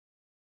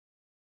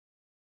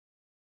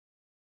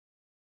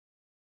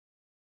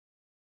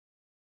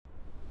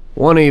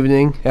One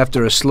evening,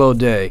 after a slow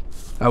day,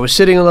 I was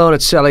sitting alone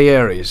at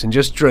Salieris and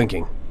just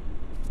drinking.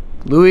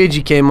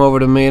 Luigi came over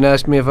to me and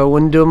asked me if I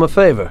wouldn't do him a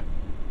favor.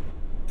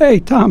 Hey,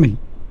 Tommy.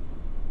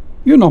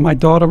 You know my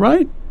daughter,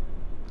 right?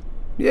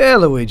 Yeah,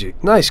 Luigi.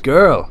 Nice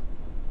girl.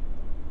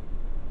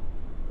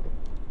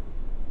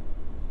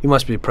 You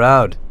must be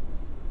proud.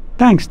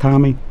 Thanks,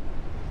 Tommy.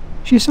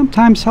 She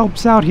sometimes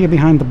helps out here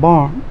behind the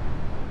bar.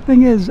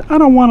 Thing is, I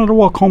don't want her to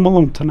walk home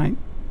alone tonight.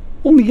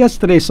 Only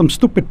yesterday some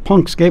stupid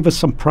punks gave us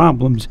some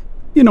problems.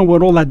 You know,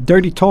 with all that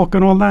dirty talk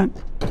and all that.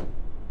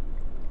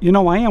 You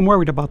know, I am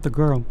worried about the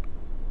girl.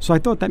 So I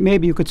thought that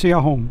maybe you could see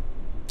her home.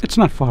 It's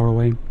not far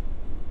away.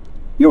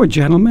 You're a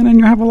gentleman and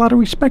you have a lot of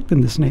respect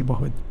in this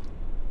neighborhood.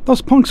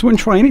 Those punks wouldn't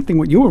try anything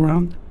with you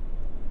around.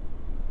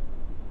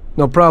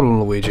 No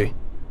problem, Luigi.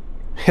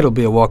 It'll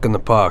be a walk in the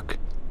park.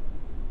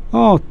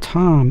 Oh,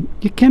 Tom,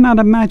 you cannot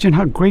imagine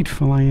how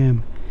grateful I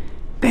am.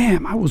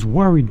 Damn, I was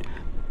worried.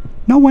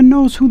 No one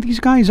knows who these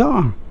guys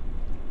are.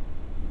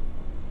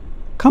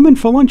 Come in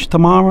for lunch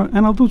tomorrow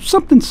and I'll do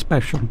something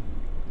special.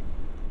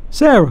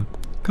 Sarah,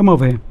 come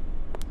over here.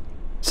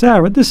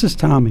 Sarah, this is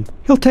Tommy.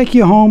 He'll take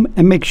you home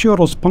and make sure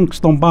those punks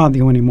don't bother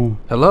you anymore.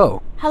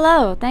 Hello.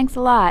 Hello, thanks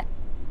a lot.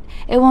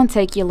 It won't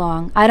take you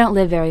long. I don't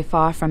live very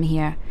far from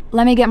here.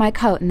 Let me get my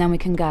coat and then we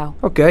can go.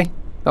 Okay.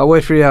 I'll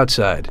wait for you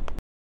outside.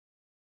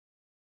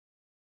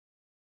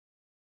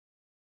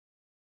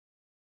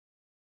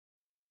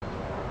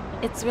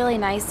 It's really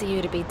nice of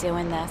you to be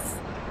doing this.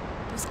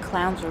 Those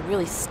clowns were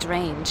really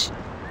strange.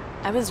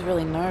 I was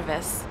really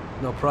nervous.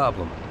 No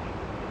problem.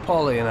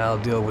 Paulie and I'll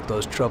deal with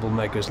those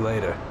troublemakers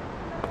later.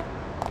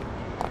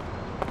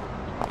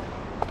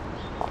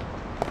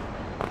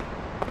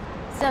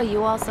 So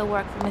you also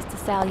work for Mr.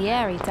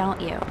 Salieri,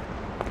 don't you?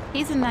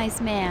 He's a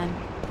nice man.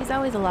 He's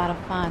always a lot of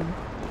fun.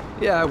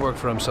 Yeah, I work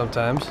for him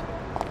sometimes.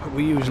 But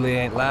we usually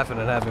ain't laughing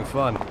and having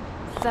fun.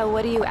 So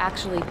what do you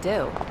actually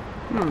do?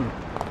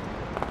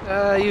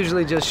 I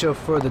usually just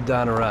chauffeur the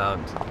Don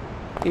around.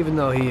 Even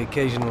though he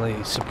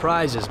occasionally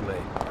surprises me.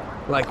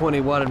 Like when he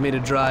wanted me to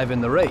drive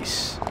in the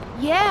race.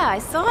 Yeah, I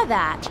saw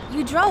that.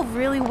 You drove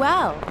really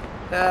well.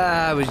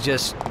 I was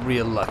just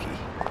real lucky.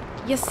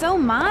 You're so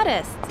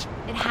modest.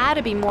 It had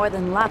to be more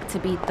than luck to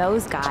beat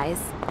those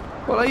guys.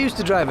 Well, I used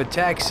to drive a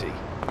taxi.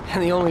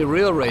 And the only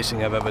real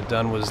racing I've ever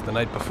done was the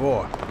night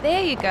before.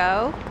 There you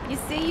go. You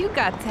see, you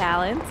got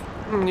talent.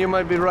 You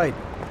might be right.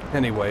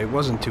 Anyway, it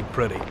wasn't too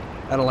pretty.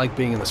 I don't like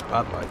being in the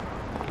spotlight.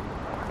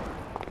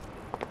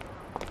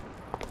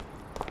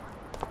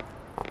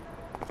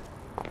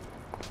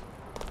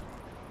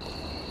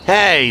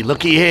 Hey,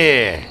 looky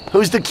here.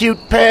 Who's the cute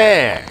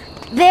pair?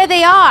 There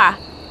they are.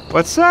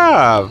 What's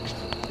up?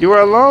 You were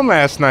alone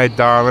last night,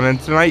 darling, and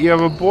tonight you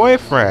have a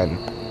boyfriend.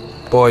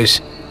 Boys,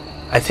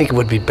 I think it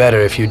would be better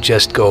if you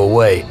just go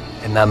away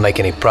and not make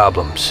any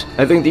problems.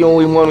 I think the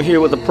only one here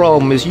with a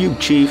problem is you,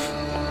 Chief.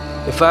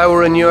 If I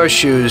were in your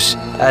shoes,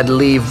 I'd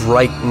leave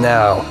right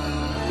now.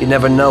 You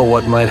never know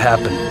what might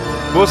happen.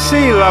 We'll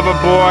see, lover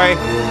boy.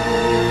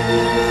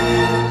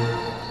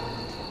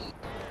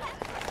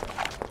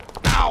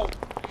 Ow!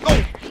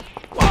 Oh!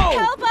 Whoa!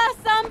 Help us,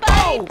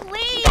 somebody,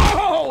 please!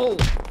 Oh!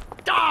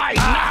 Die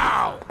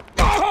now!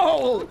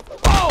 Oh!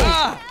 Oh!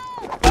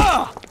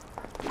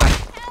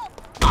 Help!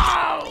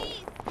 Oh!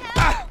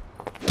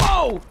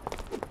 Whoa!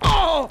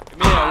 Oh!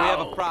 Come here, we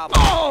have a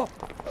problem. Oh!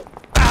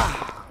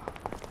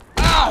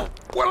 Ow!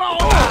 We'll all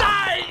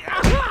die!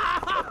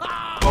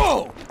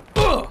 Oh!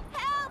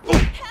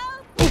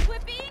 Help!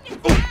 We're being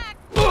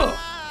attacked!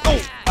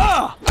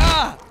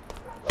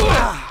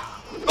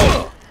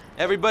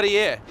 Everybody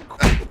here.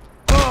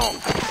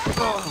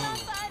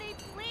 Somebody,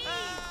 please!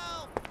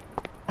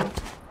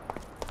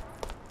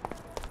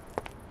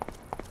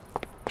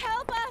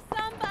 Help us,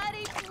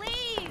 somebody,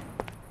 please!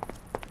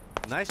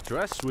 Nice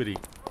dress, sweetie.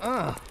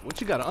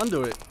 What you got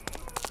under it?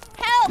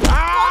 Help!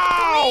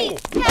 Call the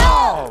police!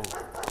 Help!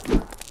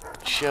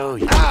 Show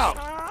you.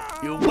 Ow!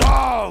 You.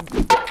 Oh,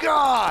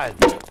 God!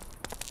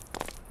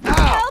 Ow!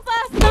 Help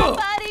us,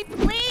 somebody,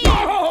 please!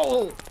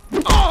 Oh!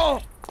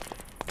 Oh!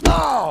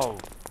 Oh!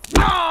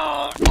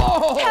 Oh!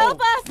 Oh!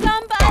 Help us,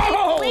 somebody,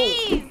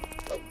 please!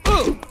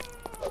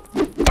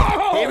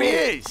 Here he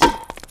is!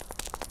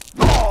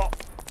 Oh!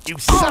 You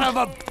son of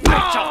a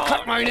bitch! I'll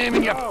cut my name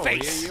in your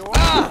face!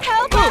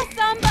 Help us,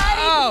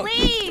 somebody,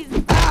 please!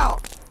 Ow!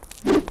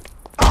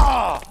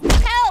 Oh!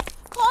 Help!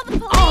 Call the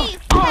police!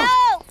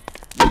 Help!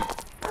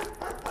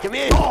 Come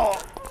here! Oh!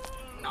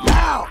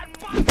 Ow!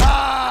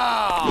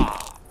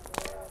 Ah!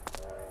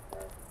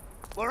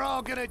 We're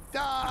all gonna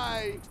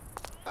die!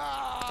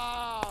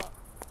 Ah!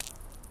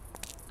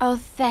 Oh,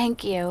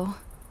 thank you.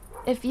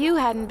 If you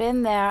hadn't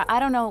been there, I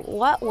don't know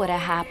what would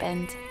have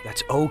happened.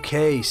 That's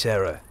okay,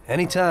 Sarah.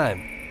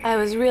 Anytime. I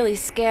was really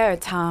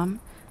scared, Tom.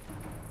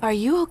 Are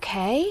you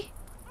okay?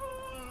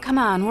 Come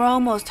on, we're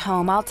almost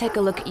home. I'll take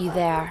a look at you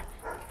there.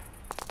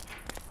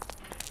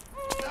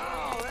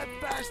 No! That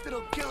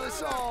bastard'll kill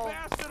us all!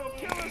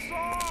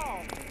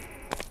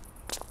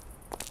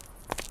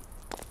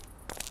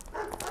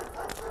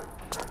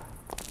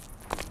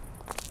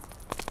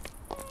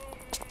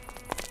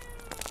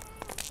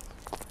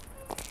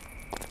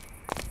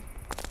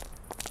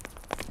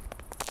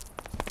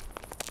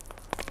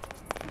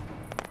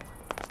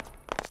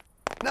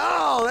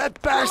 that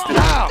bastard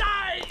out!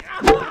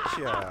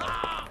 Gotcha.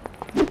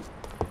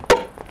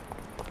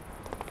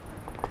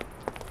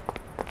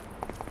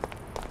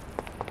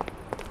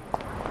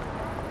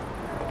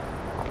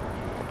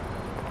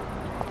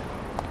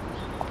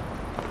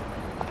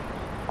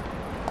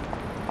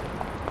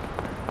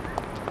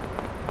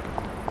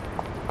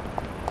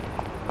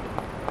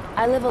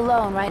 I live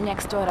alone right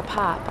next door to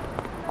Pop.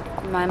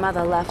 My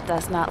mother left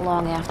us not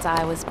long after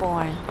I was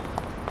born.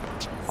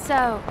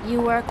 So, you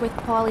work with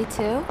Paulie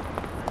too?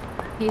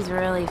 He's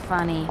really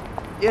funny.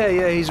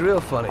 Yeah, he's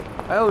real funny.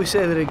 I always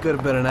say that he could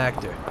have been an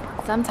actor.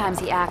 Sometimes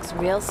he acts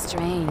real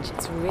strange.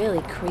 It's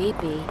really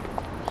creepy.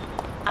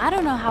 I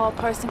don't know how a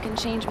person can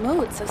change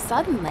mood so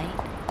suddenly.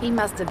 He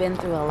must have been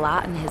through a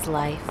lot in his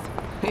life.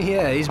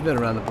 Yeah, he's been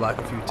around the block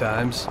a few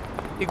times.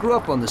 He grew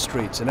up on the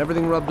streets and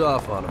everything rubbed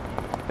off on him.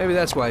 Maybe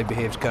that's why he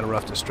behaves kind of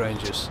rough to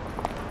strangers.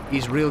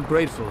 He's real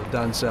grateful to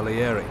Don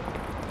Salieri.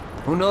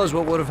 Who knows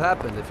what would have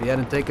happened if he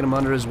hadn't taken him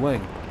under his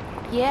wing.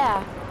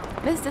 Yeah,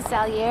 Mr.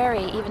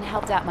 Salieri even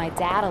helped out my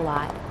dad a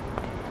lot.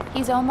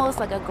 He's almost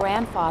like a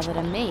grandfather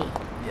to me.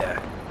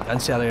 Yeah, Don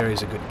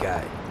Salieri's a good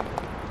guy.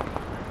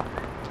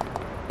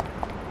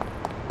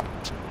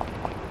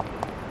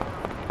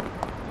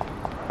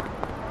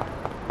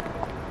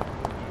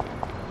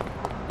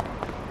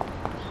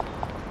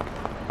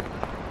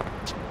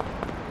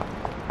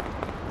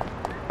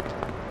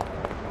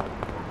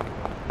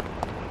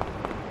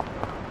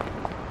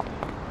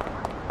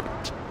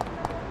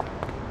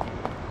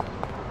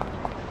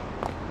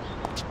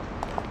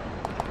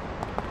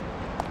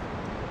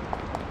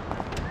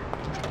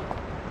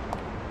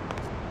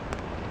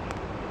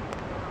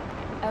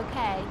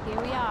 Okay,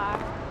 here we are.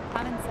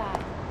 Come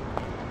inside.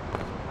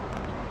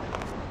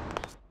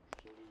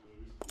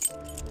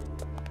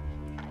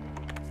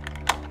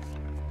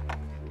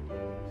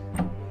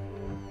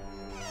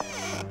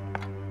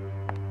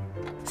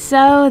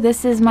 So,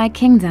 this is my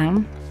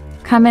kingdom.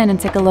 Come in and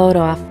take a load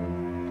off.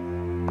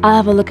 I'll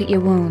have a look at your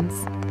wounds.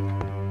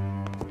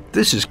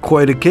 This is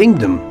quite a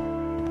kingdom.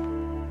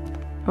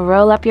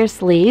 Roll up your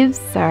sleeves,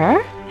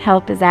 sir.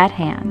 Help is at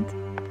hand.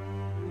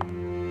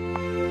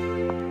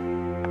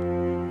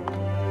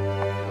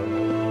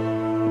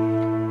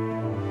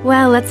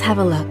 Well, let's have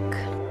a look.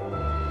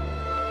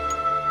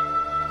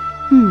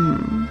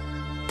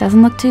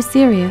 Doesn't look too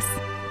serious.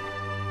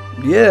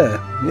 Yeah,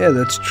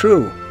 that's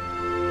true.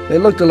 They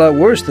looked a lot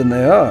worse than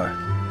they are.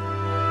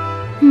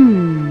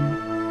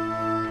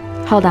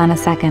 Hold on a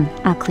second.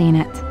 I'll clean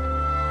it.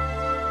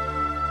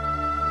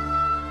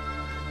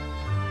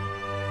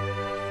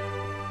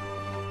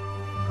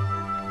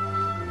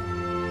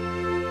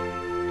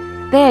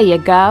 There you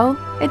go.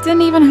 It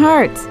didn't even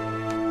hurt.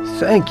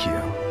 Thank you.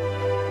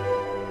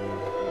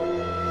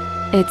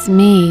 It's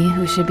me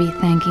who should be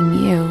thanking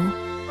you.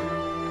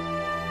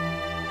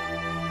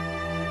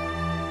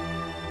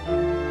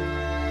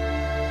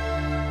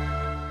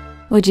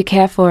 Would you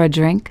care for a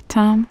drink,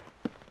 Tom?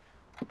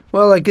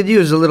 Well, I could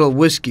use a little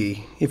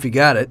whiskey, if you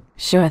got it.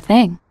 Sure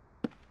thing.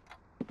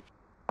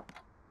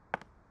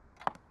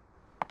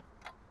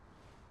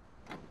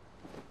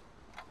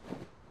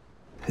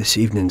 This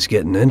evening's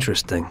getting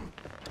interesting.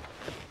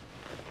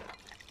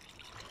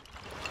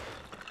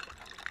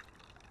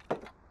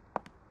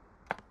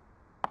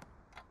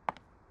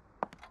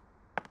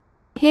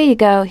 Here you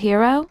go,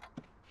 hero.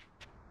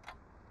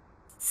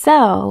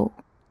 So,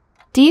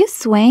 do you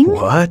swing?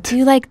 What? Do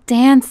you like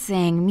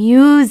dancing,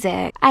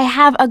 music? I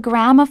have a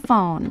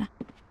gramophone.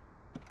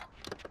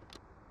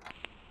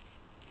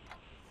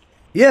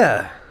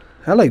 Yeah,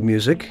 I like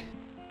music.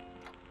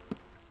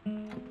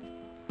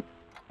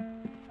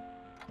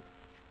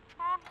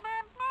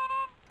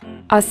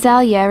 Are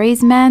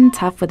Salieri's men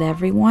tough with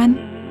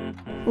everyone?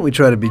 We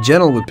try to be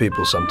gentle with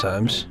people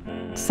sometimes,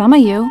 Some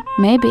of you,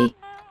 maybe.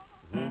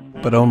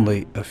 but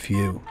only a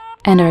few.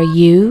 And are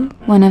you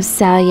one of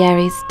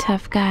Salieri's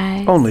tough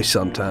guys? Only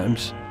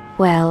sometimes.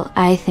 Well,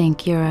 I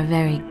think you're a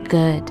very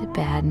good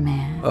bad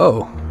man.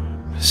 Oh,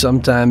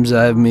 sometimes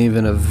I'm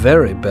even a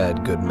very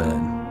bad good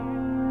man.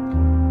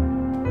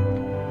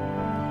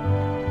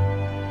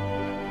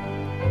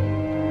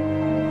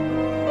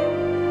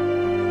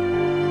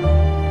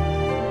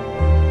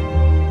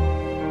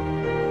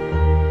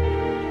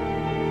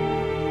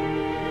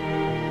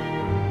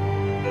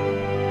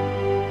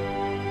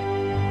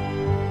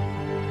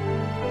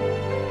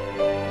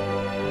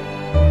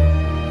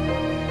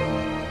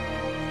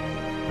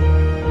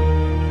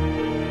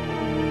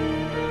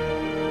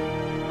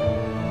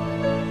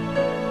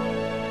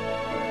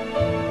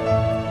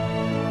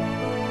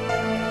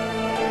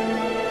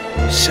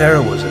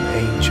 Sarah was an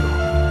angel.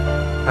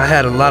 I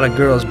had a lot of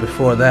girls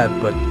before that,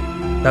 but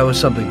that was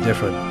something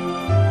different.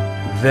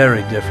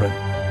 Very different.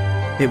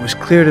 It was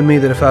clear to me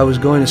that if I was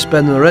going to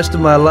spend the rest of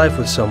my life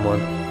with someone,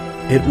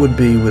 it would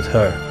be with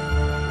her.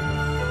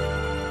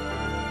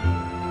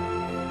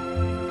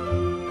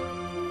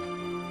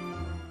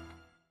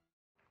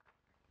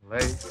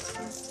 Lake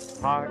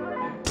Park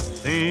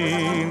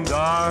seemed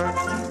dark,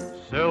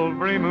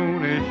 silvery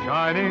moon is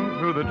shining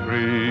through the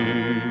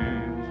trees.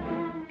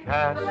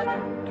 Cast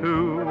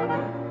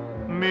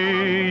to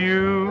me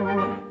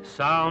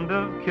sound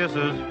of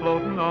kisses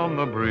floating on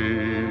the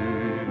breeze.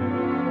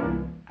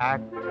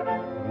 Act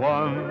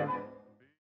 1.